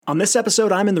On this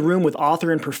episode, I'm in the room with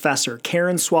author and professor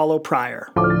Karen Swallow Prior.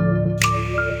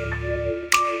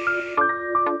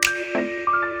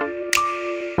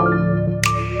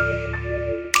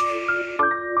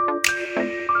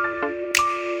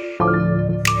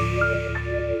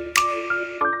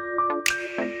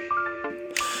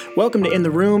 Welcome to In the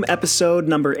Room, episode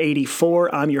number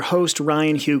 84. I'm your host,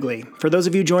 Ryan Hughley. For those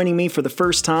of you joining me for the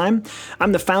first time,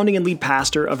 I'm the founding and lead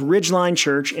pastor of Ridgeline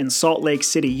Church in Salt Lake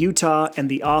City, Utah, and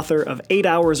the author of 8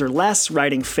 Hours or Less,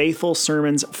 Writing Faithful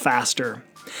Sermons Faster.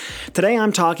 Today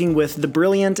I'm talking with the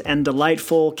brilliant and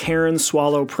delightful Karen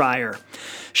Swallow Prior.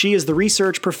 She is the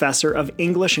research professor of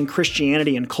English and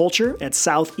Christianity and Culture at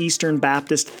Southeastern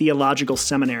Baptist Theological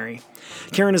Seminary.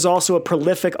 Karen is also a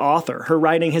prolific author. Her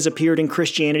writing has appeared in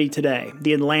Christianity Today,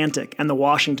 The Atlantic, and The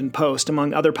Washington Post,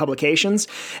 among other publications,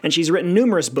 and she's written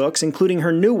numerous books, including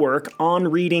her new work, On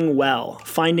Reading Well,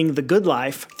 Finding the Good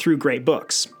Life Through Great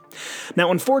Books.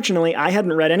 Now, unfortunately, I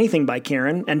hadn't read anything by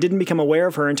Karen and didn't become aware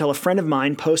of her until a friend of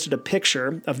mine posted a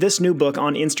picture of this new book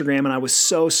on Instagram, and I was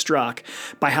so struck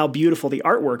by how beautiful the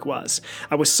artwork was.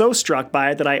 I was so struck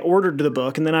by it that I ordered the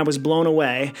book, and then I was blown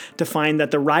away to find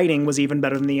that the writing was even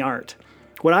better than the art.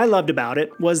 What I loved about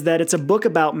it was that it's a book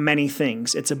about many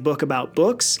things. It's a book about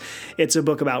books, it's a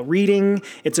book about reading,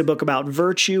 it's a book about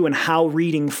virtue and how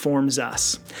reading forms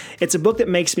us. It's a book that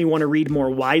makes me want to read more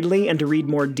widely and to read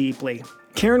more deeply.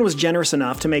 Karen was generous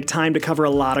enough to make time to cover a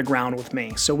lot of ground with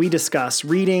me, so we discuss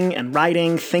reading and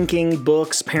writing, thinking,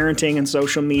 books, parenting, and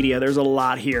social media. There's a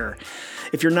lot here.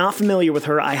 If you're not familiar with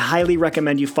her, I highly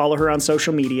recommend you follow her on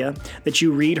social media, that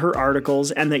you read her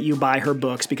articles, and that you buy her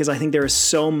books, because I think there is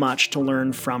so much to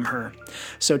learn from her.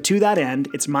 So to that end,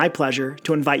 it's my pleasure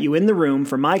to invite you in the room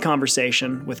for my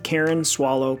conversation with Karen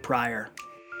Swallow Prior.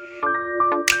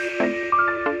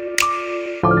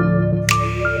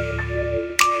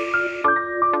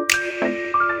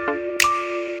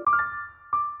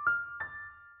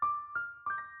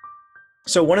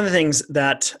 So one of the things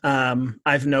that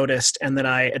I've noticed and that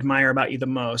I admire about you the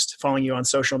most, following you on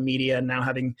social media and now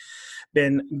having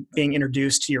been being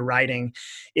introduced to your writing,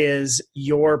 is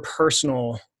your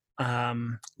personal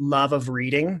love of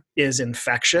reading is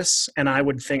infectious. And I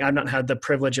would think, I've not had the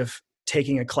privilege of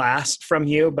taking a class from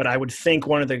you, but I would think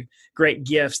one of the great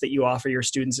gifts that you offer your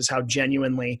students is how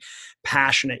genuinely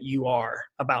passionate you are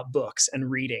about books and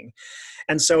reading.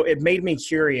 And so it made me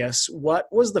curious, what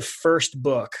was the first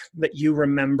book that you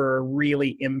remember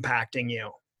really impacting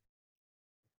you?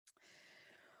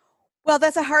 Well,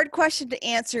 that's a hard question to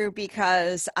answer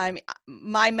because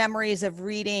my memories of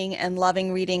reading and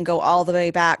loving reading go all the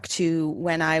way back to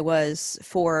when I was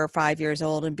 4 or 5 years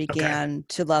old and began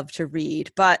to love to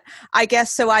read. But I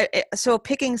guess so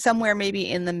picking somewhere maybe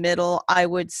in the middle, I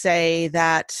would say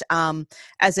that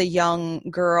as a young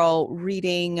girl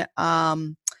reading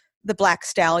the Black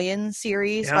Stallion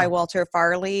series by Walter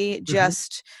Farley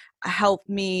just helped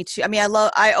me to.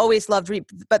 I always loved read,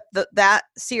 but that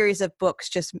series of books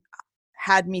just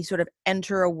had me sort of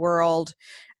enter a world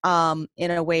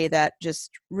in a way that just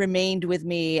remained with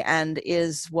me and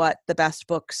is what the best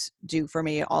books do for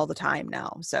me all the time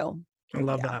now. So I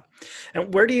love that.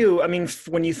 And where do you,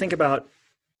 when you think about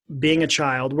being a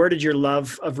child, where did your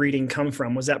love of reading come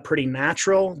from? Was that pretty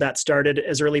natural? That started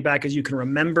as early back as you can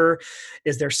remember?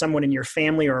 Is there someone in your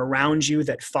family or around you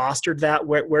that fostered that?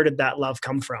 Where did that love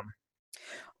come from?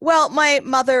 Well, my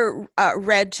mother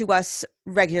read to us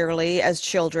regularly as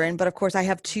children, but of course I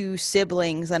have 2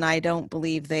 siblings and I don't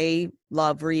believe they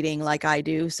love reading like I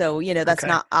do. So, that's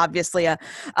not obviously a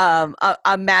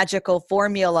magical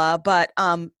formula, but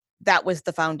that was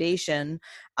the foundation.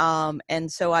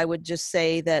 And so I would just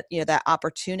say that, that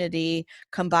opportunity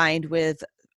combined with,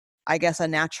 I guess, a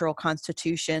natural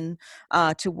constitution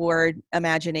toward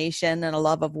imagination and a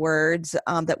love of words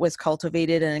that was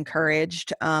cultivated and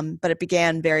encouraged. But it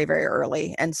began very, very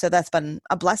early. And so that's been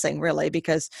a blessing, really,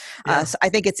 because so I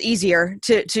think it's easier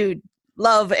to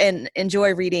love and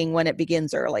enjoy reading when it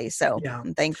begins early. So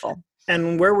I'm thankful.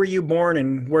 And where were you born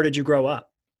and where did you grow up?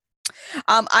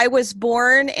 I was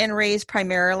born and raised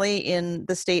primarily in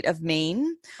the state of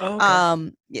Maine. Oh,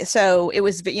 okay. So it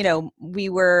was, we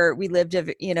lived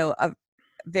a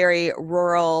very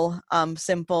rural,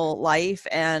 simple life.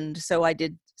 And so I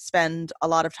did spend a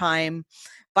lot of time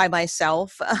by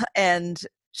myself and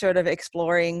sort of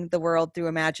exploring the world through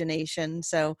imagination.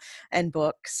 And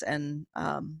books. And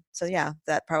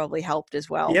that probably helped as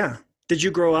well. Yeah. Did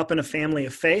you grow up in a family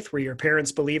of faith? Were your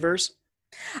parents believers?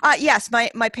 Yes,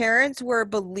 my parents were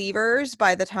believers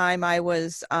by the time I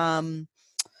was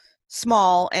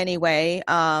small anyway.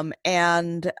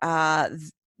 And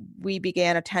we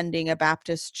began attending a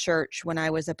Baptist church when I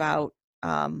was about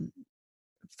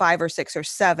 5 or 6 or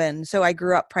 7. So I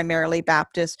grew up primarily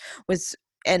Baptist, was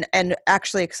and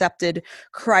actually accepted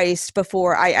Christ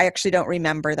before. I actually don't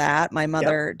remember that. My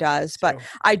mother does, but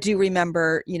I do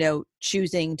remember,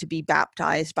 choosing to be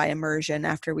baptized by immersion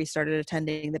after we started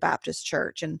attending the Baptist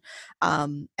church. And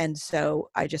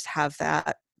so I just have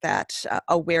that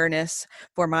awareness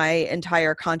for my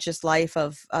entire conscious life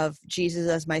of Jesus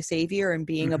as my savior and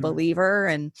being a believer.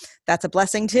 And that's a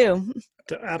blessing too.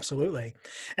 Absolutely.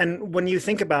 And when you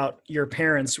think about your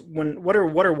parents, what are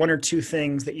one or two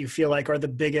things that you feel like are the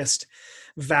biggest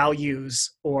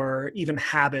values or even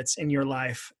habits in your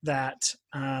life that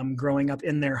growing up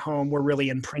in their home were really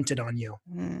imprinted on you?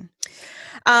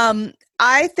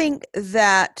 I think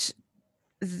that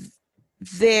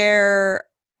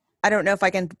I don't know if I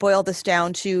can boil this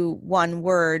down to one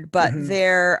word, but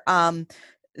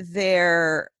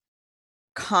their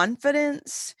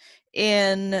confidence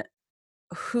in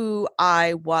who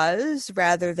I was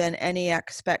rather than any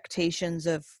expectations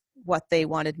of what they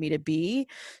wanted me to be.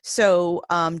 So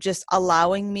just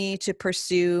allowing me to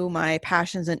pursue my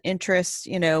passions and interests,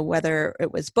 whether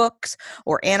it was books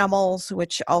or animals,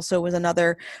 which also was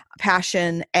another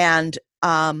passion, and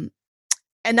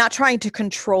not trying to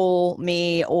control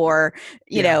me or,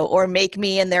 or make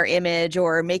me in their image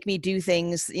or make me do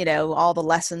things, all the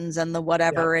lessons and the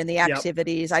whatever and the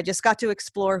activities. I just got to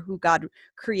explore who God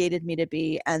created me to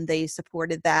be, and they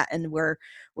supported that, and we're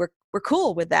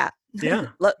cool with that. Yeah,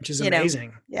 which is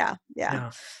amazing. Yeah.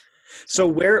 So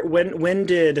when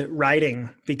did writing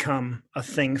become a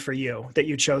thing for you that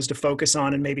you chose to focus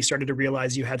on and maybe started to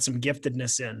realize you had some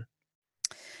giftedness in?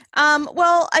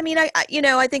 Well, I mean,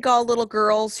 I think all little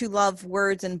girls who love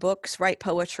words and books write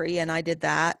poetry, and I did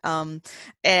that.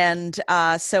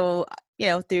 So,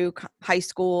 through high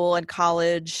school and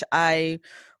college, I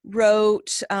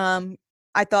wrote,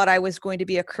 I thought I was going to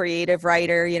be a creative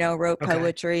writer, wrote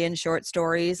poetry and short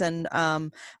stories, and,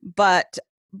 but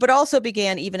also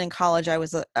began even in college. I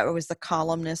was the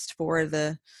columnist for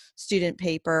the student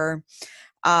paper.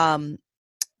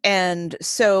 And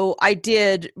so I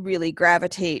did really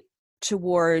gravitate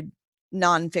toward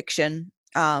nonfiction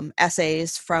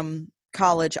essays from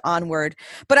college onward,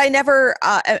 but I never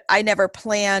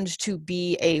planned to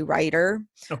be a writer.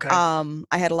 I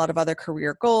had a lot of other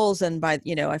career goals, and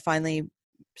I finally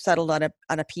settled on a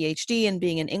PhD in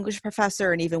being an English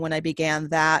professor. And even when I began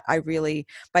that,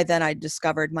 by then I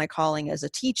discovered my calling as a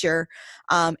teacher.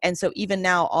 And so even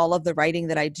now, all of the writing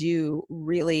that I do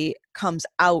really comes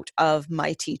out of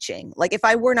my teaching. Like if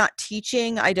I were not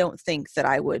teaching, I don't think that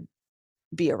I would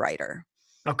be a writer.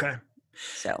 Okay.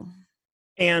 So.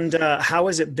 And how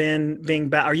has it been being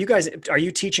back? Are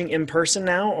you teaching in person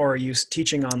now, or are you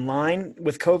teaching online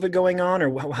with COVID going on,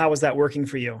 or how is that working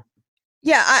for you?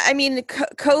 Yeah, I mean,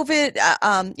 COVID,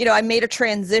 I made a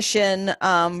transition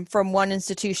from one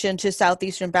institution to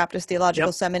Southeastern Baptist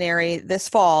Theological Seminary this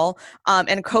fall,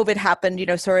 and COVID happened,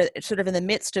 sort of in the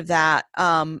midst of that.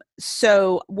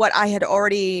 So what I had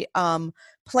already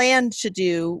planned to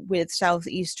do with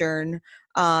Southeastern,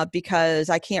 because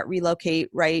I can't relocate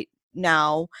right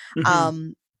now,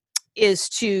 is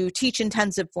to teach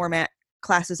intensive format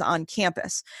classes on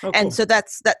campus. Oh, cool. And so that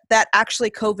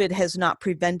actually COVID has not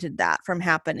prevented that from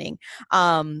happening.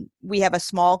 We have a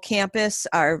small campus.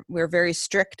 We're very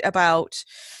strict about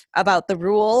the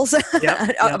rules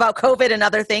about COVID and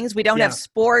other things. We don't have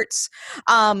sports.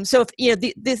 So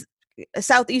if this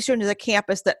Southeastern is a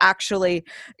campus that actually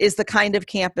is the kind of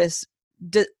campus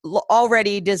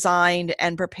already designed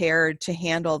and prepared to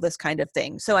handle this kind of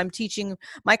thing. So I'm teaching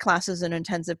my classes in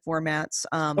intensive formats.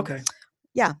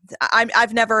 Yeah,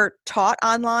 I've never taught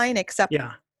online except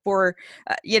for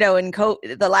in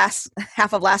the last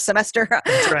half of last semester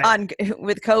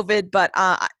with COVID. But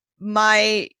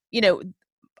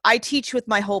I teach with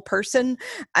my whole person,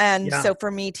 and so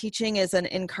for me, teaching is an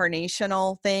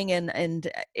incarnational thing, and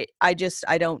I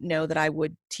don't know that I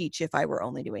would teach if I were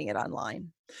only doing it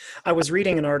online. I was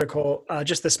reading an article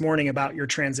just this morning about your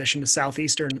transition to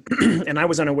Southeastern, and I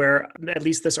was unaware, at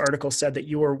least this article said that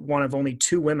you were one of only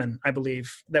 2 women, I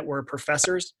believe, that were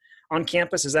professors on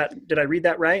campus. Did I read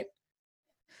that right?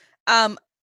 2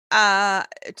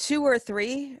 or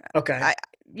 3. Okay.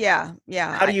 Yeah. Being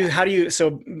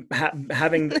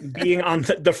on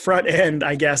the front end,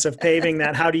 I guess, of paving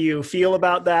that, how do you feel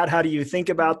about that? How do you think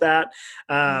about that?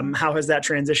 How has that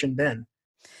transition been?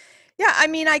 Yeah, I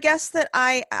mean, I guess that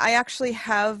I actually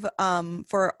have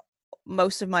for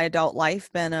most of my adult life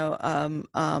been a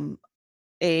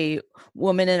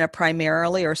woman in a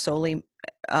primarily or solely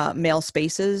male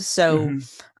spaces. So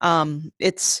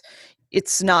it's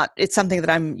it's something that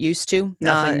I'm used to.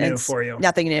 Nothing new for you.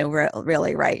 Nothing new,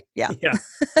 really. Right. Yeah. Yeah.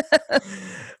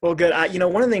 Well, good.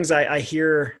 One of the things I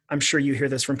hear, I'm sure you hear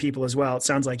this from people as well. It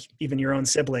sounds like even your own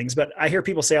siblings, but I hear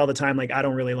people say all the time, like, I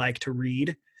don't really like to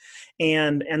read.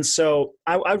 And so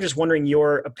I was just wondering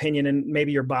your opinion, and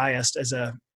maybe you're biased as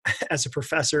a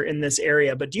professor in this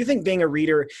area, but do you think being a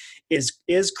reader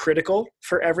is critical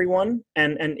for everyone?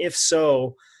 And if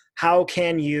so, how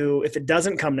can you, if it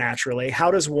doesn't come naturally,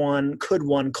 could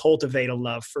one cultivate a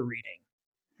love for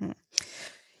reading?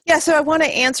 Yeah, so I want to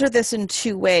answer this in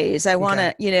two ways. I want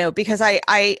to, because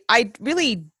I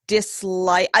really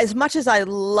dislike, as much as I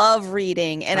love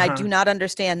reading, and I do not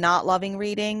understand not loving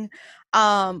reading.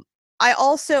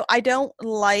 I don't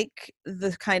like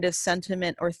the kind of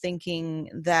sentiment or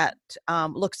thinking that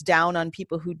looks down on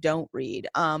people who don't read,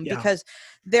 because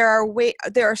there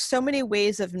are so many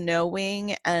ways of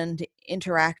knowing and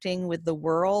interacting with the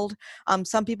world.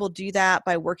 Some people do that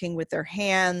by working with their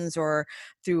hands or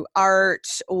through art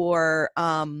or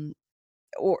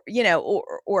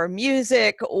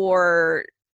music or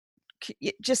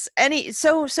just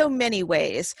so many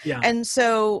ways. And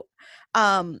so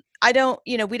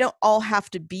we don't all have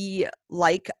to be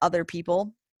like other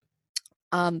people.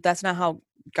 That's not how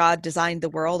God designed the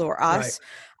world or us.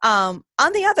 Right.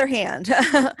 On the other hand,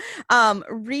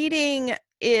 reading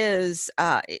is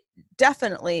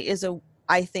definitely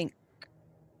I think,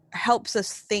 helps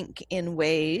us think in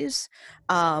ways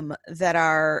that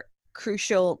are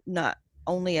crucial, not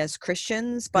only as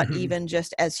Christians, but even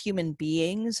just as human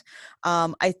beings.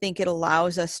 I think it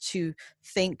allows us to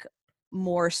think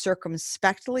more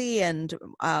circumspectly and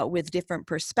with different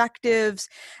perspectives,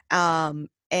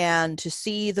 and to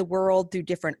see the world through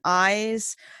different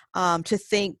eyes, to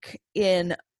think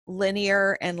in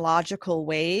linear and logical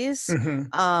ways,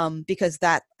 because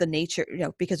that's the nature,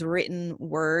 because written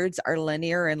words are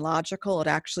linear and logical. It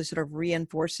actually sort of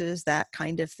reinforces that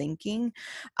kind of thinking.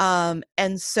 And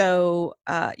so,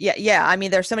 I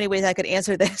mean, there's so many ways I could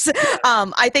answer this.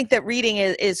 I think that reading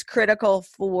is critical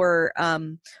for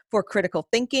critical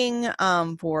thinking,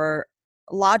 for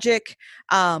logic,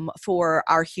 for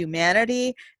our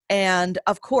humanity, and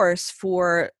of course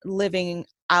for living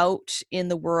out in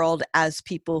the world as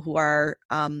people who are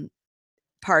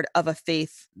part of a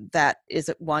faith that is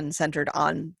one centered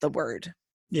on the word.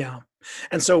 Yeah.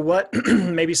 And so what,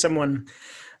 maybe someone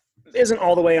isn't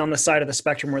all the way on the side of the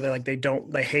spectrum where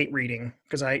they hate reading,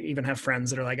 because I even have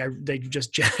friends that are like, they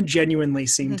just genuinely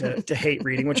seem to hate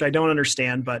reading, which I don't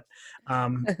understand, but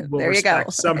we'll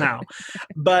respect somehow.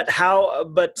 But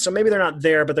so maybe they're not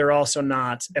there, but they're also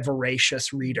not a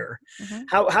voracious reader.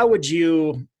 How would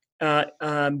you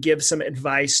give some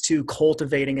advice to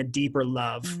cultivating a deeper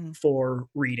love for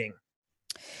reading?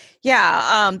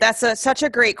 Yeah, that's such a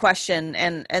great question.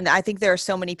 And I think there are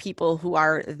so many people who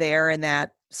are there in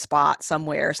that spot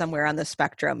somewhere on the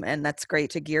spectrum. And that's great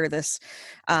to gear this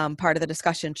part of the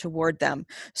discussion toward them.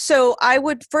 So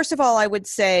first of all, I would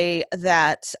say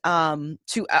that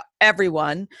to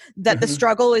everyone, that the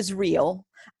struggle is real.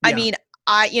 Yeah. I mean,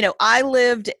 I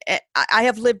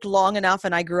have lived long enough,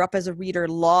 and I grew up as a reader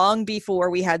long before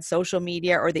we had social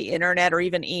media or the internet or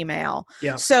even email.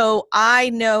 Yeah. So I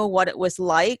know what it was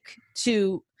like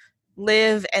to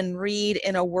live and read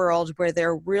in a world where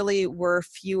there really were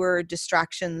fewer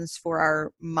distractions for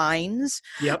our minds.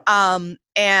 Yep.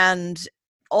 And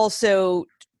also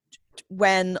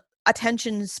when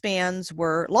attention spans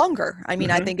were longer. I mean,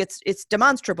 I think it's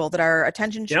demonstrable that our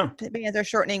attention spans are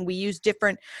shortening. We use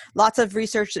lots of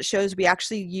research that shows we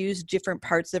actually use different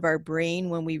parts of our brain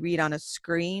when we read on a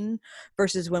screen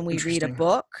versus when we read a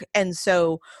book. And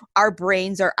so our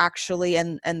brains are actually,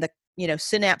 and the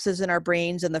synapses in our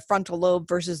brains and the frontal lobe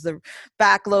versus the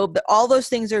back lobe, all those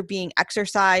things are being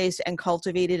exercised and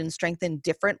cultivated and strengthened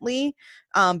differently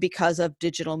because of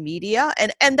digital media.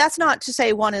 And that's not to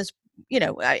say one is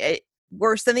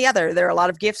worse than the other. There are a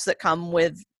lot of gifts that come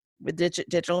with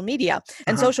digital media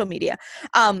and social media.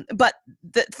 But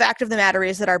the fact of the matter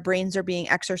is that our brains are being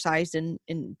exercised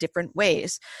in different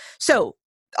ways. So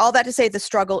all that to say, the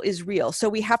struggle is real. So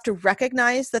we have to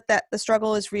recognize that the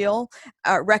struggle is real,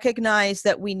 recognize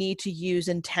that we need to use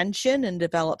intention and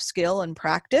develop skill and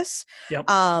practice. Yep.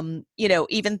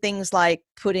 Even things like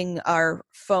putting our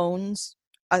phones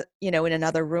in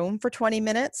another room for 20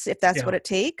 minutes, if that's what it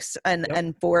takes.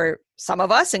 And for some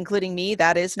of us, including me,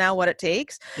 that is now what it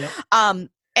takes. Yep.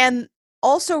 And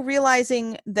also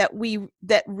realizing that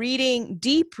reading,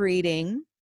 deep reading,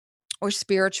 or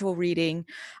spiritual reading,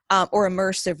 or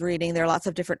immersive reading, there are lots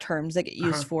of different terms that get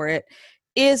used for it,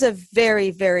 is a very,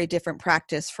 very different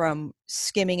practice from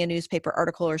skimming a newspaper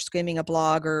article or skimming a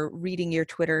blog or reading your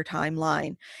Twitter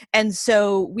timeline. And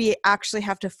so we actually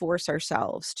have to force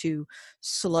ourselves to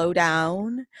slow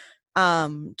down,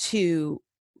 to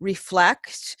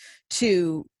reflect,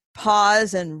 to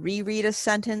pause and reread a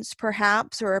sentence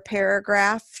perhaps, or a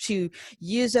paragraph, to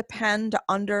use a pen to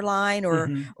underline or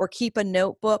keep a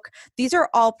notebook. These are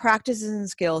all practices and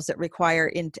skills that require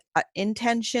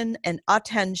intention and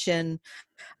attention,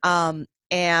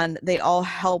 and they all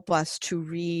help us to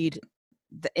read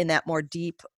in that more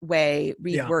deep way,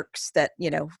 read works that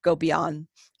go beyond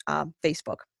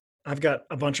Facebook. I've got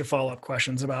a bunch of follow-up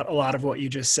questions about a lot of what you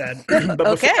just said. But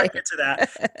before I get to that,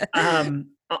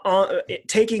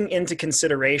 taking into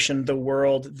consideration the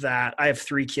world that I have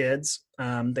 3 kids,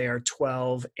 they are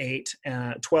 12,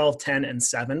 10, and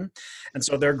 7. And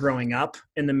so they're growing up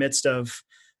in the midst of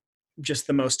just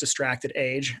the most distracted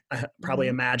age probably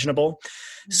imaginable.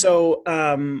 So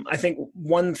I think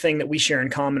one thing that we share in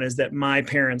common is that my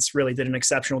parents really did an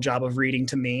exceptional job of reading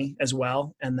to me as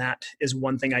well. And that is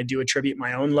one thing I do attribute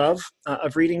my own love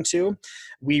of reading to.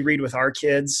 We read with our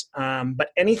kids. But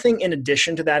anything in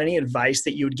addition to that, any advice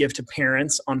that you would give to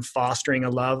parents on fostering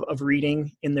a love of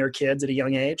reading in their kids at a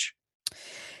young age?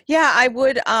 Yeah, I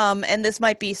would. And this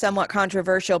might be somewhat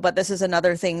controversial, but this is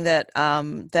another thing that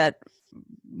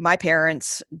my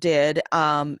parents did,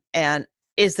 and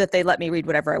is that they let me read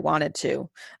whatever I wanted to.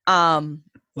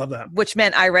 Love that. Which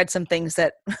meant I read some things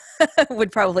that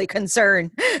would probably concern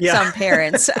some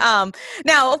parents.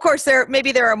 Now, of course, there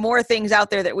are more things out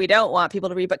there that we don't want people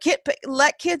to read, but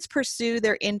let kids pursue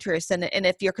their interests. And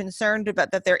if you're concerned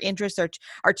about that their interests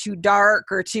are too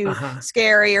dark or too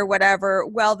scary or whatever,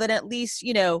 well, then at least,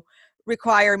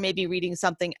 require maybe reading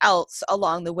something else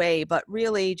along the way. But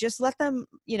really just let them,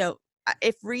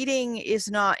 if reading is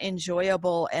not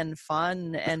enjoyable and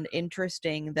fun and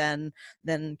interesting, then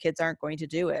kids aren't going to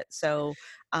do it. So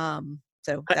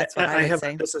that's what I would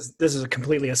say. This is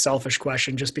completely a selfish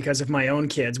question, just because of my own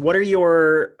kids. What are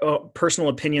your personal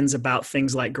opinions about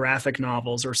things like graphic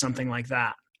novels or something like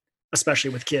that,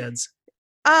 especially with kids?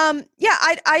 I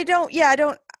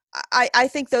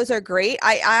think those are great.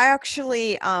 I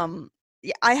actually, I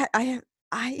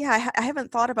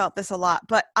haven't thought about this a lot,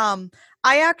 but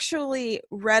I actually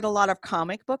read a lot of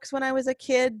comic books when I was a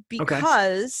kid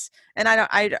because, and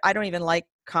I don't even like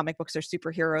comic books or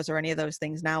superheroes or any of those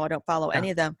things now. I don't follow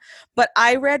any of them, but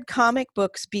I read comic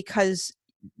books because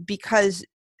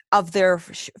of their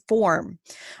form,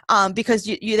 because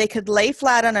they could lay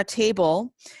flat on a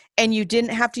table and you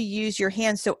didn't have to use your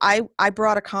hands. So I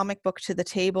brought a comic book to the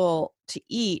table to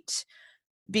eat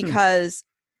because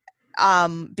I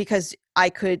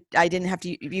didn't have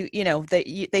to,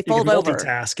 they fold over.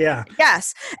 Multitask, yeah.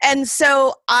 Yes. And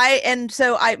so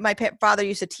my father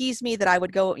used to tease me that I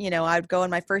would go, I'd go on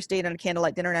my first date on a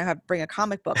candlelight dinner and I have bring a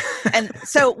comic book. And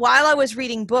so while I was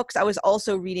reading books, I was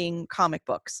also reading comic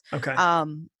books. Okay.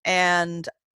 And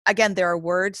again, there are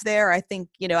words there. I think,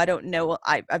 I don't know.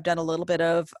 I've done a little bit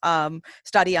of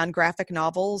study on graphic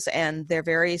novels, and they're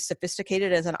very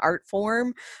sophisticated as an art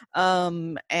form.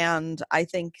 And I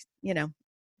think,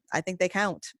 I think they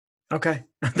count. Okay.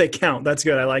 They count. That's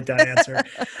good. I like that answer.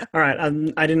 All right.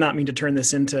 I did not mean to turn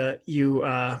this into you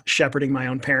shepherding my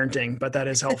own parenting, but that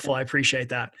is helpful. I appreciate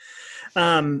that.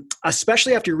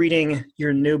 Especially after reading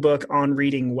your new book on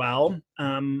reading well.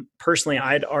 Personally,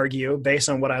 I'd argue, based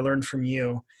on what I learned from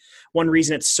you, one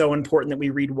reason it's so important that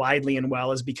we read widely and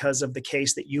well is because of the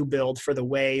case that you build for the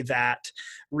way that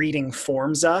reading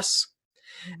forms us.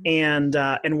 And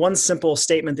one simple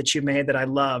statement that you made that I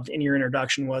loved in your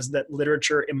introduction was that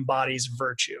literature embodies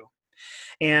virtue.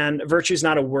 And virtue is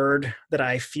not a word that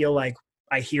I feel like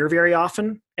I hear very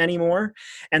often anymore.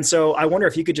 And so I wonder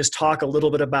if you could just talk a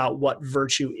little bit about what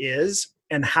virtue is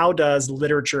and how does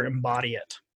literature embody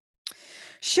it?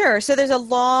 Sure. So there's a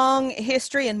long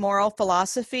history in moral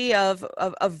philosophy of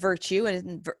virtue,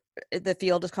 and the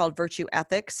field is called virtue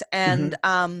ethics. And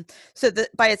in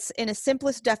a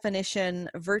simplest definition,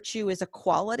 virtue is a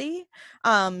quality.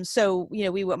 So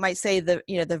we might say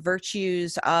the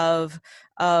virtues of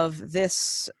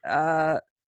this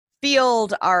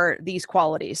field are these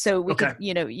qualities. So we could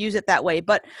use it that way.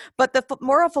 But the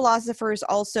moral philosophers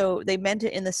also, they meant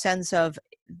it in the sense of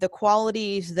the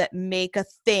qualities that make a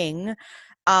thing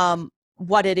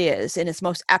what it is in its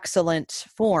most excellent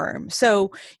form.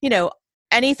 So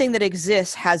anything that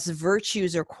exists has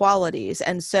virtues or qualities.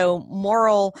 And so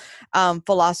moral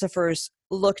philosophers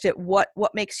looked at what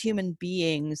makes human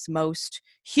beings most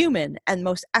human and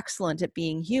most excellent at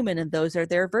being human, and those are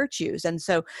their virtues. And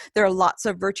so there are lots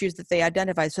of virtues that they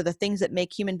identify. So the things that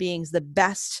make human beings the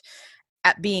best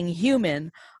at being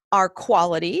human are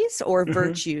qualities or Mm-hmm.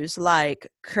 virtues like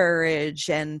courage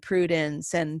and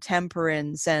prudence and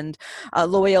temperance and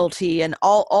loyalty and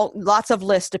all lots of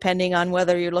lists depending on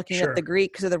whether you're looking at the Sure.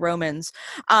 Greeks or the Romans.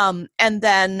 And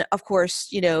then, of course,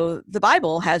 the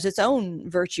Bible has its own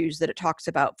virtues that it talks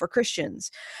about for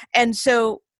Christians. And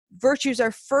so virtues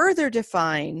are further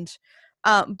defined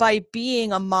by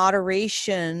being a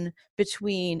moderation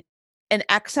between an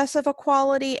excess of a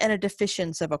quality and a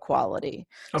deficiency of a quality.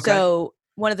 Okay. So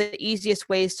one of the easiest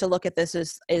ways to look at this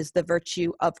is the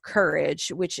virtue of courage,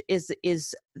 which is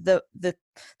the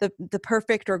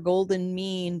perfect or golden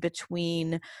mean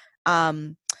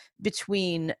um,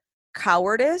 between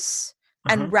cowardice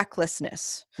Uh-huh. and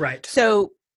recklessness. Right.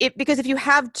 So because if you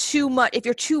have too much, if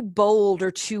you're too bold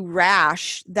or too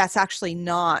rash, that's actually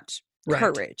not Right.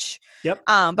 courage. Yep.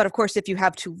 But of course, if you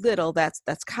have too little, that's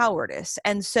cowardice.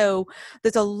 And so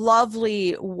there's a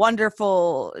lovely,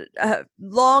 wonderful,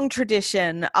 long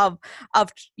tradition of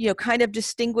kind of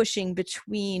distinguishing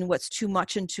between what's too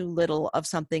much and too little of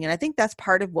something. And I think that's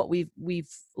part of what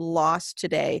we've lost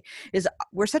today is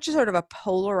we're such a sort of a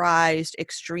polarized,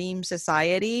 extreme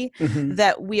society Mm-hmm.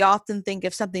 that we often think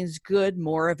if something's good,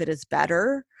 more of it is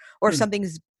better, or if Hmm.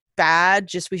 something's bad,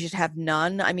 just we should have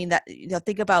none. I mean, that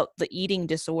think about the eating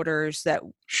disorders that are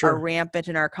Sure. rampant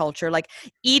in our culture. Like,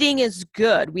 eating is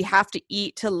good. We have to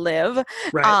eat to live.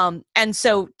 Right. And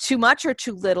so too much or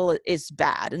too little is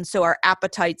bad. And so our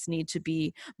appetites need to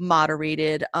be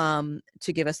moderated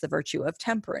to give us the virtue of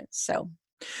temperance.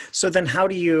 So then how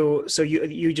do you, so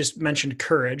you just mentioned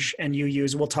courage, and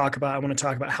I want to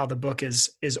talk about how the book is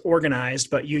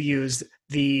organized, but you used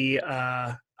the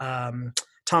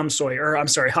Tom Sawyer, or I'm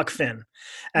sorry, Huck Finn,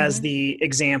 as Mhm. the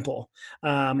example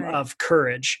Right. of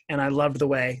courage. And I loved the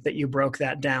way that you broke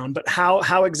that down. But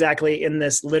how exactly in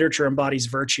this literature embodies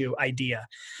virtue idea?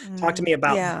 Talk to me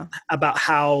Yeah. about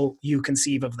how you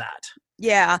conceive of that.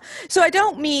 Yeah. So I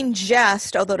don't mean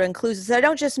just, although it includes this, I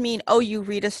don't just mean, oh, you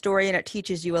read a story and it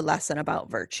teaches you a lesson about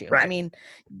virtue. I Right. mean,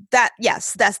 that,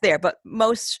 yes, that's there, but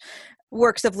most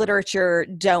works of literature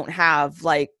don't have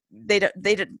like, their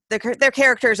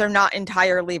characters are not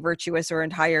entirely virtuous or Sure.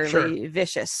 entirely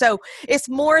vicious. So it's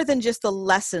more than just the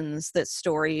lessons that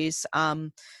stories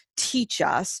teach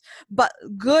us, but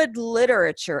good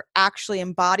literature actually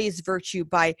embodies virtue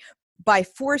by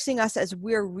forcing us as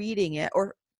we're reading it,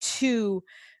 or to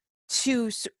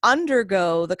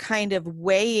undergo the kind of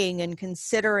weighing and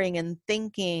considering and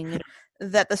thinking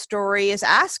that the story is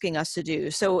asking us to do.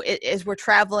 So as we're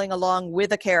traveling along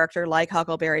with a character like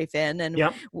Huckleberry Finn, and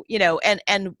Yep.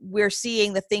 and we're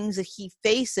seeing the things that he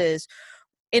faces,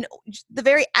 in the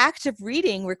very act of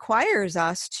reading requires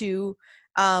us to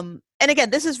and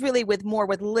again, this is really with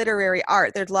literary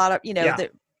art. There's a lot of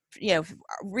Yeah.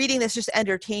 reading that's just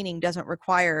entertaining doesn't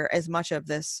require as much of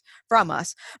this from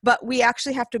us, but we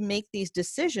actually have to make these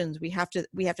decisions. We have to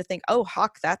think, oh,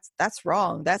 Huck, that's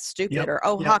wrong, that's stupid, Yep. or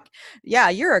oh, Yep. Huck, yeah,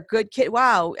 you're a good kid,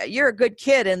 wow, you're a good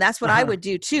kid, and that's what I Uh-huh. would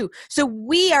do too. So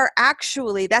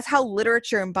that's how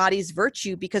literature embodies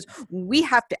virtue, because we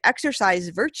have to exercise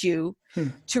virtue Hmm.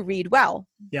 to read well.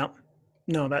 Yep.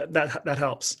 No, that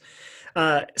helps.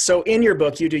 So in your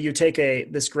book, you take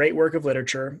this great work of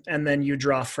literature, and then you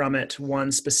draw from it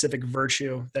one specific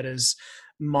virtue that is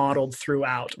modeled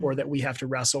throughout, or that we have to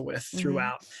wrestle with Mm-hmm.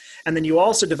 throughout. And then you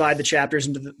also divide the chapters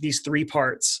into these three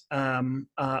parts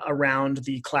around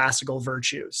the classical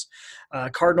virtues: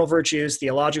 cardinal virtues,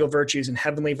 theological virtues, and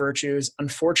heavenly virtues.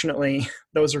 Unfortunately,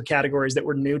 those are categories that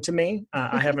were new to me.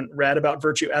 I haven't read about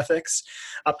virtue ethics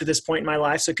up to this point in my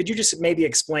life. So could you just maybe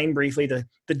explain briefly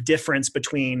the difference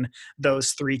between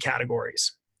those three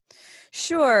categories?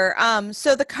 Sure.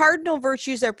 So the cardinal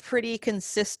virtues are pretty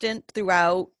consistent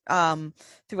throughout the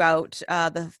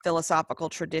philosophical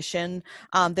tradition.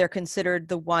 They're considered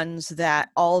the ones that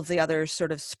all of the others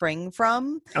sort of spring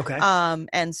from. Okay.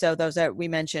 And so those are, we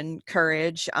mentioned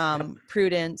courage, Yep.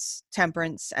 prudence,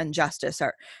 temperance, and justice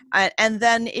are. And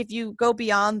then if you go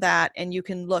beyond that, and you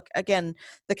can look again,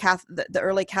 the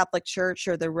early Catholic Church,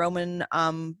 or the Roman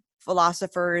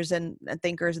philosophers and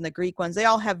thinkers, and the Greek ones, they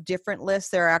all have different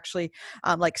lists. There are actually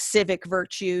like civic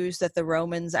virtues that the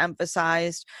Romans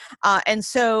emphasized. And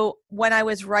so when I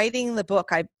was writing the book,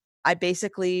 I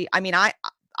basically, I mean, I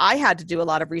had to do a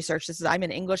lot of research. I'm an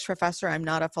English professor. I'm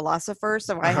not a philosopher.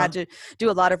 So I Uh-huh. had to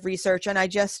do a lot of research, and I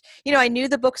just, I knew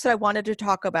the books that I wanted to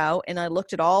talk about, and I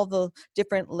looked at all the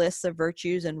different lists of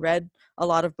virtues and read a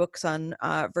lot of books on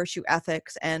virtue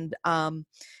ethics, and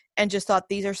just thought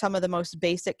these are some of the most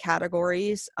basic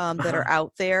categories that Uh-huh. are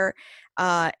out there.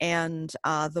 and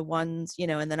the ones,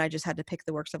 and then I just had to pick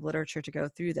the works of literature to go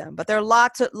through them. But there are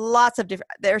lots of different,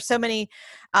 there are so many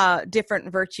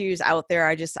different virtues out there.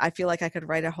 I feel like I could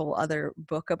write a whole other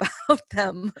book about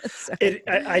them. So.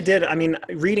 I did. I mean,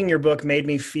 reading your book made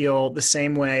me feel the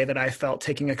same way that I felt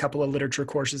taking a couple of literature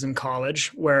courses in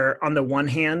college, where on the one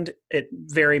hand, it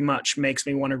very much makes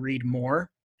me want to read more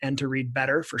and to read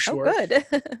better for sure. Oh, good.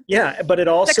 Yeah, but it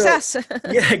also success.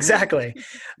 Yeah, exactly.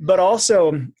 But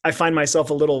also I find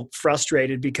myself a little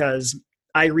frustrated because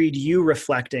I read you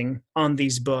reflecting on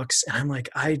these books and I'm like,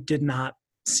 I did not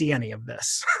see any of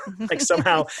this. Like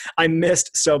somehow I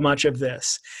missed so much of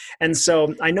this. And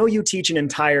so I know you teach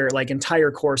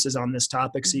entire courses on this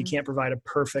topic, so you can't provide a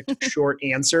perfect short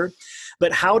answer,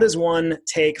 but how does one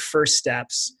take first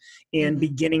steps in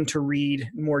beginning to read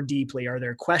more deeply? Are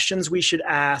there questions we should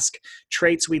ask,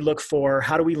 traits we look for?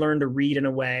 How do we learn to read in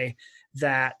a way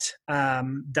that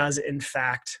does in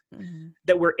fact,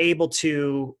 that we're able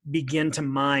to begin to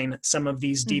mine some of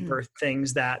these deeper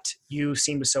things that you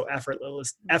seem to so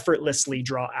effortlessly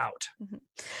draw out?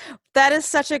 That is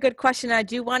such a good question. I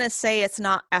do want to say it's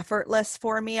not effortless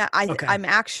for me. I'm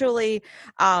actually,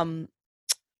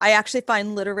 I actually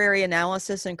find literary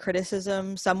analysis and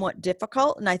criticism somewhat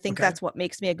difficult. And I think that's what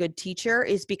makes me a good teacher,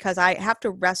 is because I have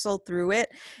to wrestle through it.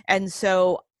 And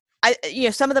so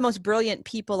some of the most brilliant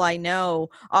people I know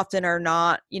often are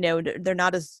not, they're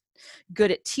not as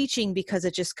good at teaching because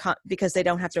because they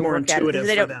don't have to work at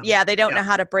it. They don't know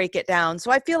how to break it down. So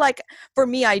I feel like for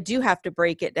me, I do have to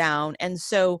break it down. And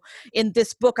so in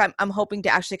this book, I'm hoping to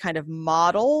actually kind of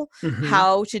model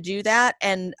how to do that.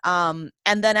 And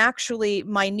then actually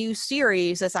my new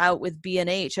series that's out with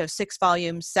B&H of 6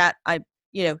 volumes set,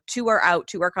 2 are out,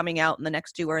 2 are coming out, and the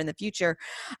next 2 are in the future.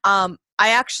 I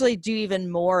actually do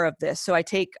even more of this. So I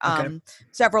take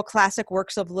several classic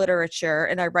works of literature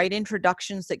and I write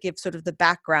introductions that give sort of the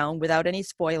background without any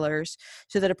spoilers,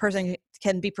 so that a person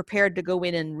can be prepared to go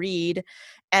in and read.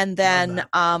 And then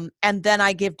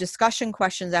I give discussion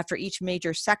questions after each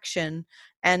major section.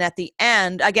 And at the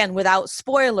end, again, without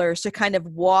spoilers, to kind of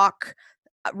walk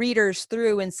readers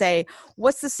through and say,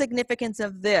 what's the significance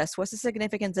of this? What's the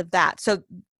significance of that? So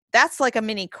that's like a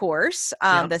mini course,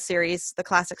 the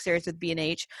classic series with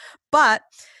B&H. But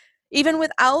even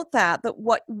without that,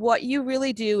 what you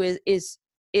really do is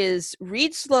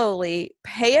read slowly,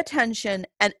 pay attention,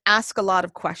 and ask a lot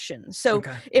of questions. So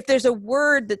if there's a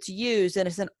word that's used and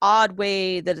it's an odd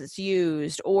way that it's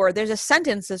used, or there's a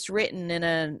sentence that's written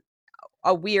in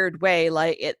a weird way,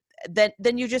 like it,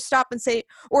 then you just stop and say,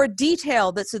 or a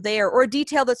detail that's there, or a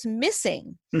detail that's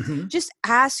missing. Just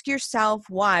ask yourself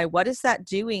why. What is that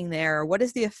doing there? What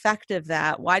is the effect of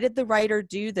that? Why did the writer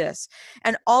do this?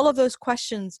 And all of those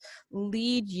questions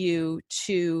lead you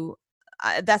to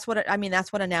that's what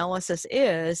analysis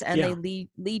is, and they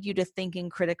lead you to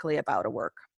thinking critically about a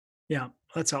work. Yeah,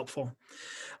 that's helpful.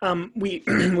 We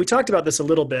we talked about this a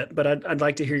little bit, but I'd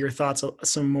like to hear your thoughts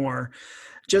some more.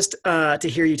 Just to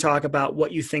hear you talk about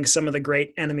what you think some of the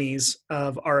great enemies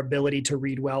of our ability to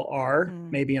read well are,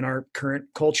 maybe in our current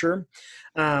culture.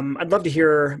 I'd love to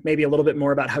hear maybe a little bit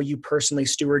more about how you personally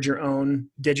steward your own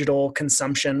digital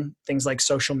consumption, things like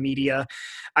social media.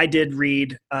 I did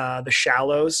read The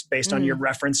Shallows based on your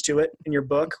reference to it in your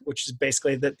book, which is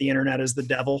basically that the internet is the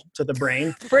devil to the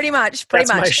brain. Pretty much. That's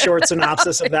my short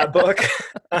synopsis of that book.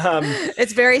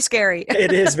 It's very scary.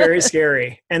 It is very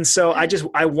scary. And so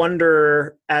I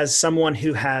wonder, as someone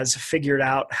who has figured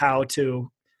out how to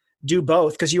do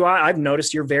both, because I've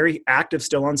noticed you're very active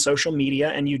still on social media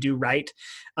and you do write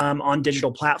on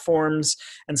digital platforms.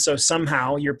 And so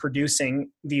somehow you're producing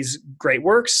these great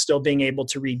works, still being able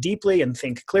to read deeply and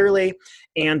think clearly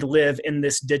and live in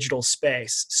this digital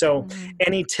space. So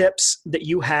any tips that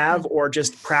you have, or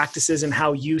just practices in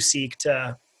how you seek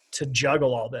to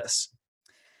juggle all this?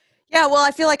 Yeah, well,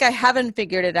 I feel like I haven't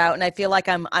figured it out, and I feel like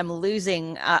I'm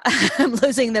losing I'm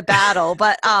losing the battle.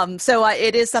 But so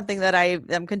it is something that I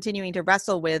am continuing to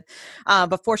wrestle with.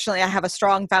 But fortunately, I have a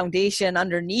strong foundation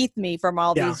underneath me from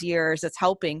all these years that's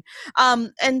helping.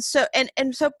 And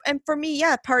for me,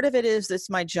 part of it is it's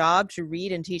my job to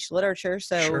read and teach literature,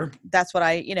 so that's what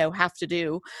I have to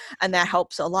do, and that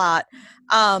helps a lot.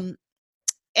 And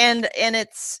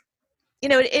it's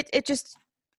it just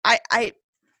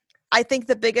I think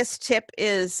the biggest tip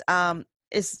is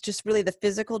just really the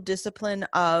physical discipline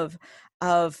of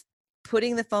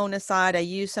putting the phone aside. I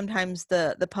use sometimes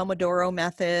the Pomodoro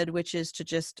method, which is to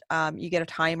just you get a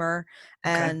timer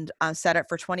and set it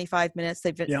for 25 minutes.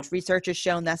 Research has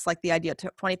shown that's like the idea.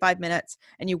 25 minutes,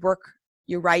 and you work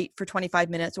you write for 25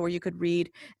 minutes, or you could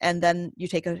read and then you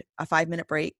take a 5-minute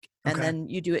break, and then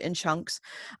you do it in chunks.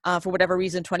 For whatever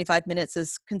reason, 25 minutes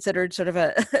is considered sort of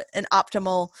an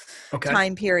optimal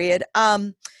time period.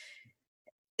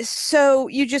 So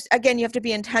you just, again, you have to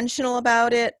be intentional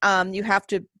about it. You have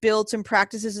to build some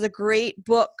practices. There's a great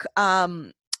book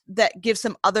that gives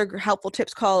some other helpful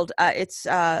tips called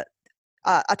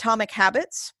Atomic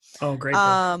Habits. Oh, great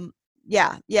book.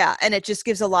 Yeah. And it just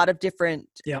gives a lot of different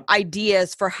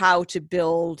ideas for how to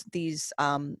build these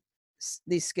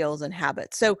skills and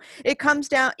habits. So it comes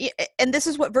down, and this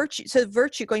is what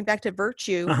virtue, going back to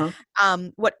virtue,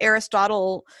 what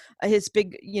Aristotle, his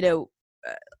big,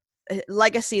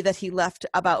 legacy that he left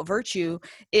about virtue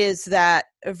is that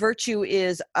virtue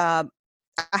is a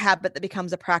habit that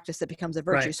becomes a practice that becomes a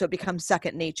virtue. Right. So it becomes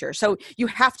second nature. So you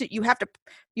have to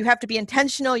be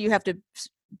intentional. You have to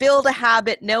build a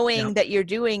habit knowing that you're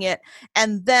doing it.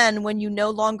 And then when you no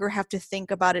longer have to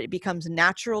think about it, it becomes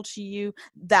natural to you.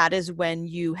 That is when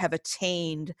you have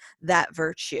attained that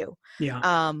virtue. Yeah.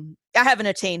 I haven't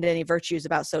attained any virtues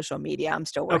about social media. I'm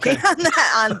still working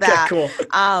on that. Cool.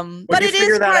 But it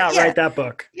is write that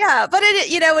book. Yeah. But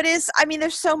it is, I mean,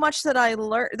 there's so much that I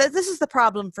learned. This is the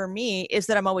problem for me, is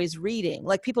that I'm always reading.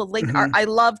 Like, people link, I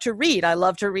love to read. I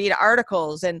love to read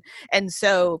articles. And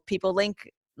so people link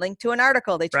to an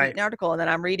article, they tweet an article, and then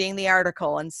I'm reading the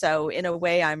article. And so in a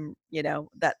way, I'm,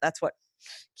 that's what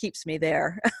keeps me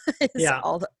there.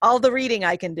 All the reading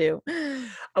I can do.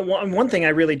 One thing I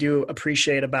really do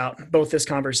appreciate about both this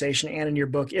conversation and in your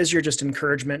book is your just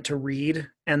encouragement to read,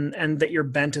 and that your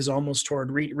bent is almost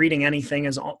toward reading anything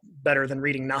is better than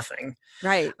reading nothing.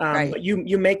 Right. But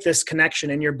you make this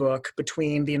connection in your book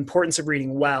between the importance of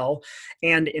reading well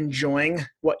and enjoying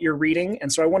what you're reading.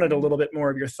 And so I wanted a little bit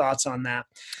more of your thoughts on that.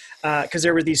 Because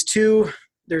there's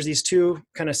these two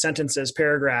kind of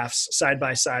paragraphs side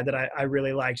by side that I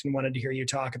really liked and wanted to hear you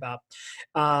talk about.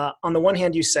 On the one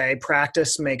hand, you say,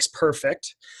 practice makes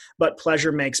perfect, but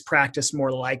pleasure makes practice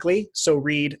more likely. So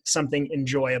read something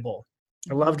enjoyable.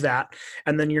 I loved that.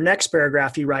 And then your next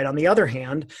paragraph, you write, on the other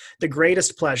hand, the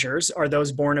greatest pleasures are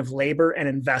those born of labor and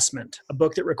investment. A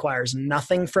book that requires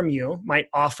nothing from you might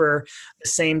offer the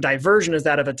same diversion as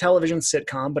that of a television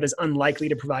sitcom, but is unlikely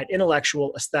to provide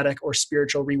intellectual, aesthetic, or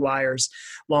spiritual rewires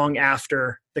long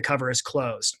after the cover is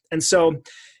closed. And so,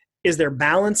 is there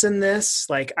balance in this?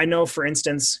 Like, I know, for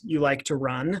instance, you like to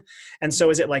run. And so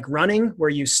is it like running,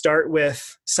 where you start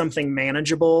with something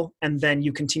manageable and then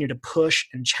you continue to push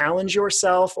and challenge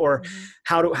yourself? Or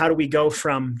how do we go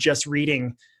from just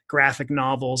reading graphic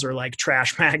novels or like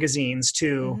trash magazines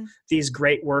to these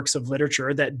great works of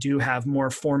literature that do have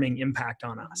more forming impact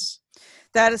on us?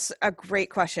 That is a great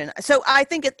question. So I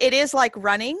think it is like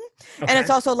running, and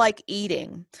it's also like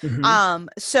eating.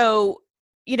 So,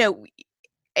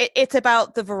 it's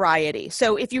about the variety.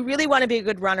 So if you really want to be a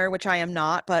good runner, which I am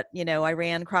not, but, I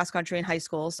ran cross country in high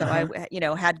school. So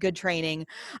I, had good training.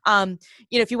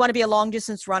 If you want to be a long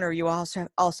distance runner, you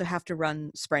also have to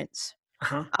run sprints.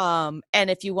 And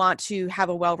if you want to have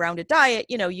a well-rounded diet,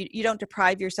 you don't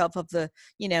deprive yourself of the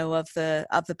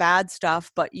bad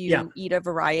stuff, but you eat a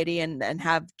variety and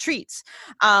have treats.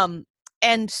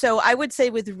 And so I would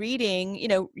say with reading,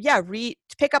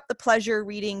 pick up the pleasure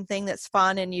reading thing that's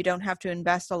fun and you don't have to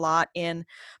invest a lot in,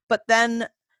 but then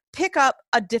pick up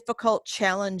a difficult,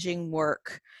 challenging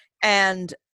work.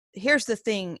 And here's the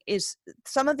thing, is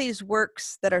some of these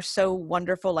works that are so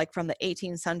wonderful, like from the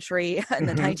 18th century and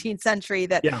the 19th century,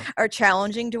 that are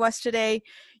challenging to us today,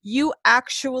 you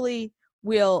actually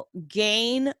will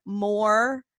gain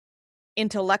more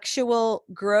intellectual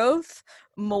growth,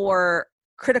 more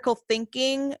critical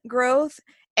thinking growth,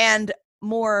 and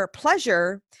more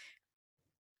pleasure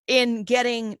in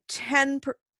getting 5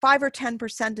 or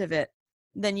 10% of it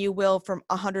than you will from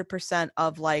 100%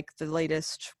 of like the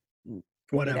latest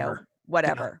whatever.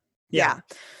 Yeah.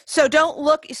 So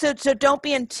don't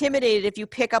be intimidated if you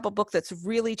pick up a book that's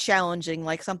really challenging,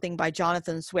 like something by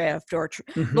Jonathan Swift or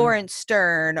Lawrence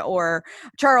Stern or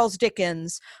Charles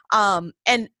Dickens,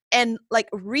 and like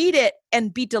read it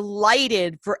and be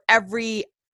delighted for every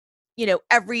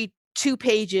 2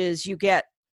 pages you get,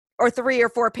 or 3 or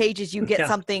 4 pages you get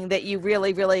something that you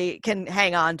really, really can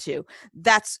hang on to.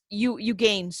 That's you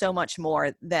gain so much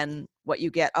more than what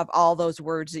you get of all those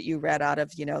words that you read out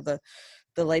of,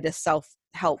 the latest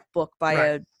self-help book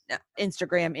by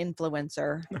Instagram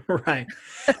influencer. Right.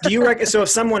 Do you reckon, so if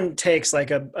someone takes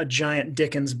like a giant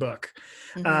Dickens book,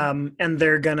 and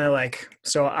they're gonna like,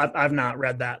 so I've not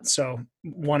read that, so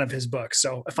one of his books.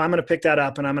 So if I'm gonna pick that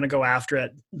up and I'm gonna go after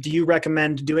it, do you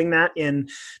recommend doing that in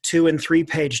 2 and 3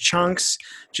 page chunks?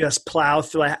 Just plow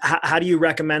through? How do you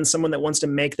recommend someone that wants to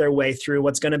make their way through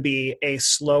what's going to be a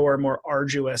slower, more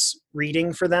arduous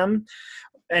reading for them?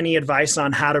 Any advice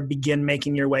on how to begin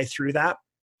making your way through that?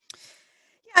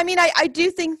 I mean, I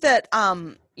do think that,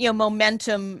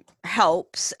 momentum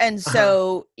helps. And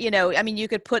so, I mean, you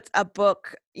could put a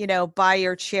book, by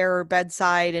your chair or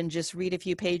bedside and just read a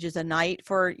few pages a night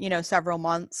for, several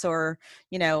months or,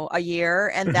 a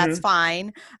year, and that's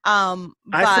fine.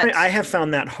 But I have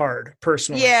found that hard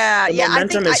personally. Yeah. The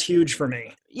momentum is huge for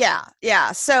me. Yeah.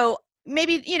 Yeah. So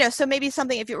maybe, maybe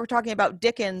something, if you were talking about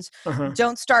Dickens,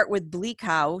 don't start with Bleak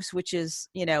House, which is,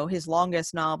 his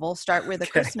longest novel. Start with A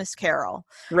Christmas Carol,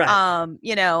 right.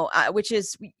 Which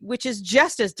is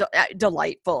just as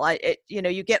delightful.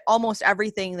 You get almost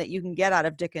everything that you can get out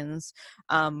of Dickens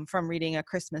from reading A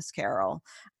Christmas Carol.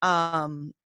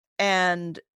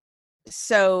 And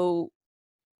so,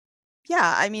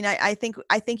 yeah, I mean, I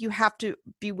think you have to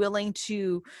be willing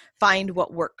to find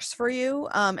what works for you.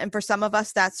 And for some of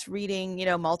us, that's reading,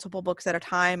 multiple books at a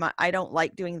time. I don't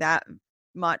like doing that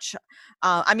much.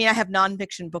 I mean, I have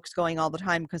nonfiction books going all the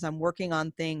time because I'm working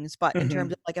on things. But in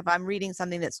terms of like, if I'm reading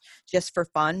something that's just for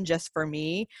fun, just for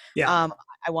me, I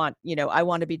want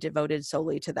to be devoted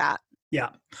solely to that. Yeah.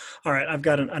 All right. I've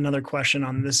got another question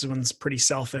on this. One's pretty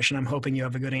selfish, and I'm hoping you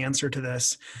have a good answer to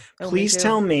this. Please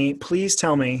tell me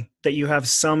that you have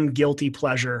some guilty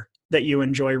pleasure that you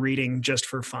enjoy reading just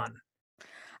for fun.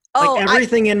 Like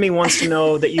everything in me wants to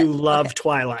know that you love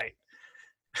Twilight.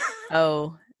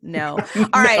 Oh, no.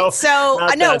 All right. So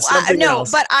no,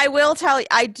 but I will tell you,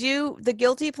 I do, the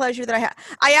guilty pleasure that I have.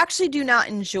 I actually do not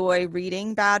enjoy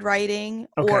reading bad writing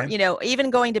or, even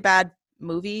going to bad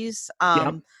movies.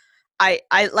 I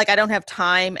don't have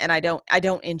time, and I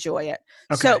don't enjoy it.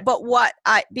 Okay. So, but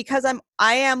because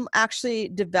I am actually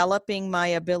developing my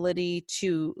ability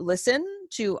to listen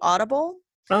to Audible.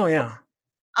 Oh yeah.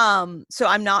 So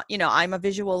I'm not, I'm a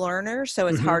visual learner, so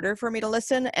it's harder for me to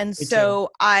listen. And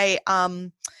so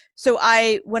when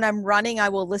I'm running, I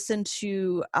will listen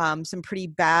to some pretty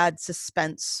bad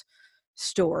suspense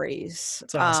stories.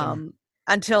 That's awesome.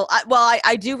 Until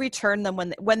I do return them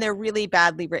when they're really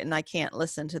badly written. I can't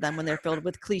listen to them when they're filled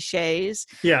with cliches.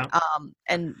 Yeah.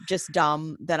 And just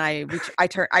dumb. Then I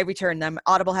return them.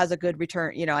 Audible has a good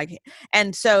return.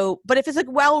 But if it's like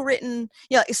well written,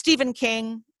 like Stephen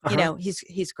King,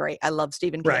 he's great. I love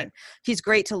Stephen King. Right. He's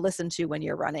great to listen to when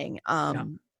you're running.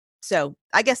 So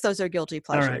I guess those are guilty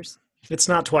pleasures. It's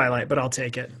not Twilight, but I'll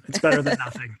take it. It's better than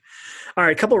nothing. All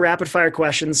right, a couple rapid fire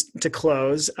questions to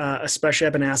close. Especially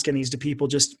I've been asking these to people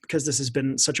just because this has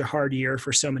been such a hard year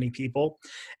for so many people.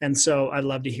 And so I'd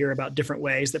love to hear about different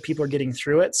ways that people are getting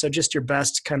through it. So just your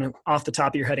best kind of off the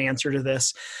top of your head answer to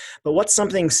this. But what's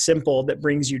something simple that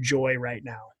brings you joy right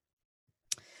now?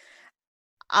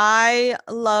 I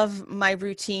love my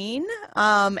routine.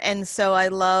 And so I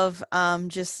love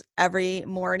just every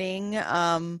morning.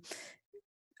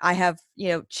 I have,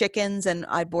 chickens, and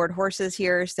I board horses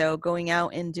here. So going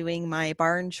out and doing my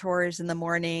barn chores in the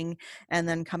morning, and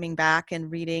then coming back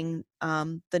and reading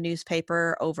the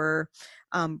newspaper over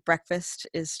breakfast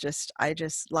I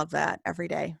just love that every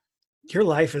day. Your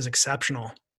life is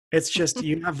exceptional. It's just,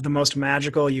 you have the most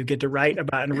magical, you get to write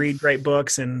about and read great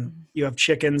books, and you have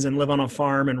chickens and live on a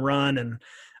farm and run, and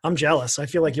I'm jealous. I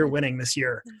feel like you're winning this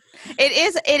year.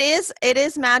 It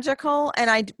is magical.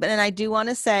 And I do want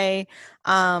to say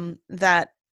that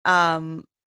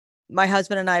my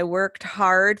husband and I worked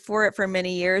hard for it for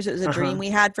many years. It was a dream we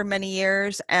had for many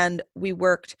years, and we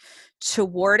worked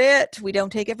toward it. We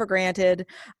don't take it for granted.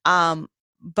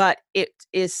 But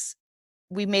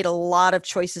we made a lot of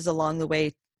choices along the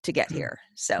way to get here.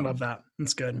 So love that.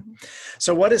 That's good.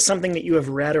 So what is something that you have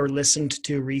read or listened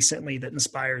to recently that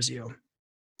inspires you?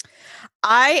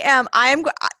 I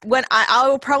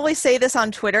will probably say this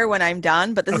on Twitter when I'm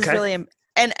done, but this is really,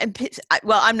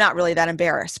 I'm not really that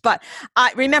embarrassed, but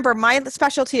I remember my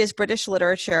specialty is British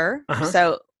literature.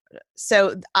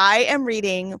 So I am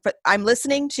reading, but I'm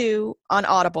listening to on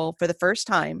Audible for the first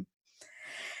time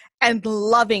and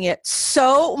loving it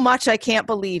so much. I can't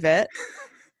believe it.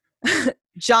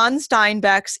 John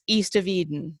Steinbeck's East of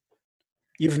Eden.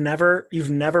 You've never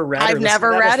read? I've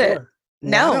never read it.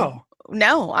 No. Wow.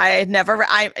 No, I had never.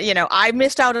 I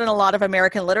missed out on a lot of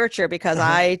American literature because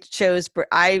I chose.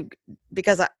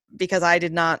 Because I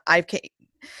did not.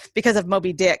 because of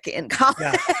Moby Dick in college.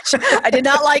 Yeah. I did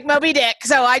not like Moby Dick,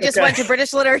 so I just went to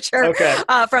British literature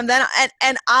from then.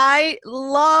 And I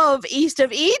love East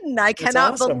of Eden. I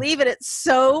cannot believe it. It's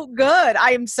so good.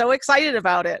 I am so excited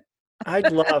about it.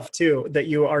 I'd love too that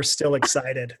you are still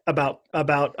excited about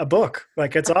a book.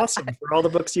 Like, it's awesome for all the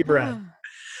books you've read.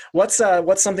 What's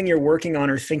something you're working on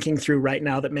or thinking through right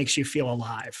now that makes you feel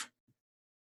alive?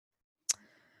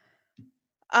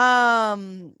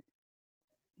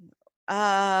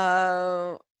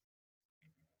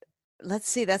 Let's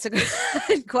see. That's a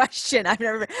good question.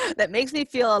 That makes me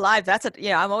feel alive.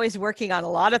 I'm always working on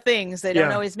a lot of things. They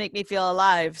don't always make me feel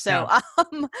alive. So,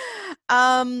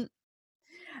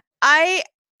 I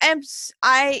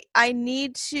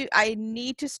need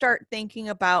to start thinking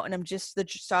about, and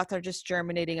the thoughts are just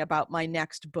germinating about my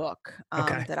next book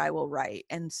that I will write.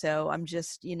 And so I'm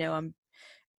just, I'm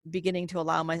beginning to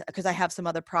allow because I have some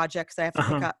other projects that I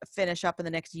have to finish up in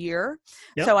the next year.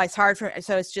 Yep.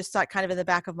 So it's just kind of in the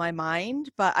back of my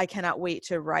mind, but I cannot wait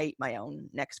to write my own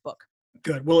next book.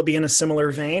 Good. Will it be in a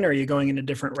similar vein, or are you going in a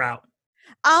different route?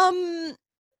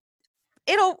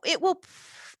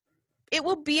 It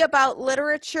will be about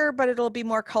literature, but it'll be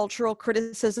more cultural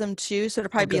criticism too. So it'll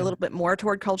probably be a little bit more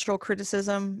toward cultural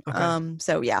criticism.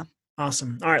 So yeah.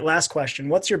 Awesome. All right. Last question.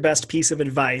 What's your best piece of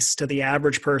advice to the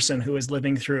average person who is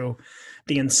living through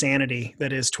the insanity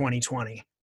that is 2020?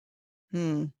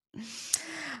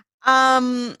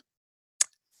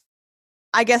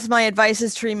 I guess my advice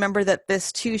is to remember that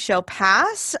this too shall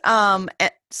pass.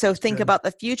 So think about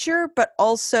the future, but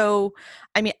also,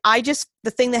 the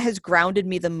thing that has grounded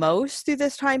me the most through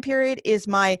this time period is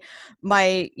my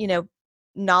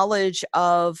knowledge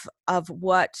of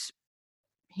what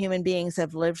human beings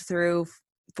have lived through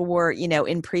for,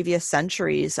 in previous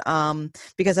centuries.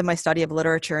 Because of my study of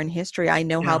literature and history, I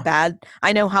know how bad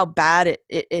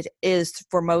it is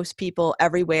for most people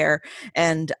everywhere.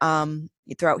 And,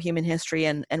 throughout human history,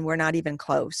 and we're not even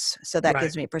close. So that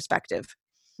gives me perspective.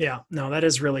 Yeah, no, that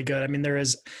is really good. I mean, there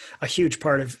is a huge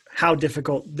part of how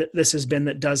difficult this has been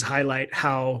that does highlight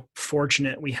how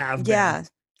fortunate we have been. Yeah,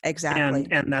 exactly.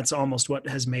 And that's almost what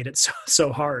has made it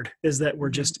so hard, is that we're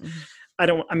just, I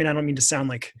don't mean to sound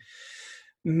like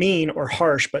mean or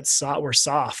harsh, but we're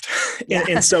soft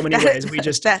in so many ways. We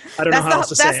just, I don't know how else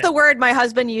to say it. That's the word my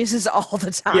husband uses all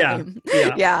the time.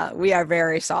 Yeah, we are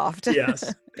very soft.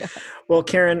 Yes. Well,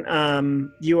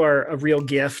 Karen, you are a real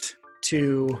gift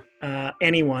to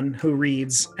anyone who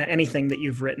reads anything that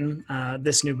you've written.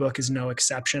 This new book is no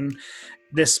exception.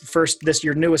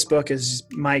 Your newest book is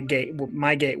my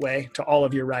gateway to all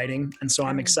of your writing. And so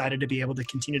I'm excited to be able to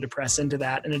continue to press into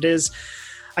that. And it is,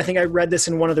 I think I read this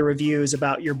in one of the reviews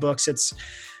about your books. It's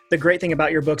the great thing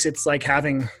about your books. It's like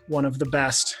having one of the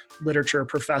best literature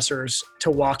professors to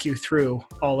walk you through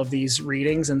all of these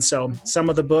readings. And so some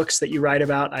of the books that you write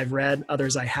about, I've read,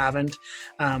 others I haven't.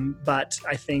 But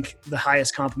I think the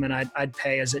highest compliment I'd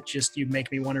pay is you make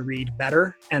me want to read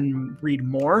better and read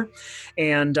more.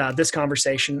 And this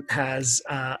conversation has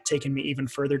taken me even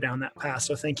further down that path.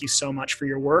 So thank you so much for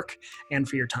your work and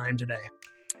for your time today.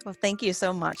 Well, thank you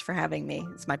so much for having me.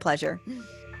 It's my pleasure.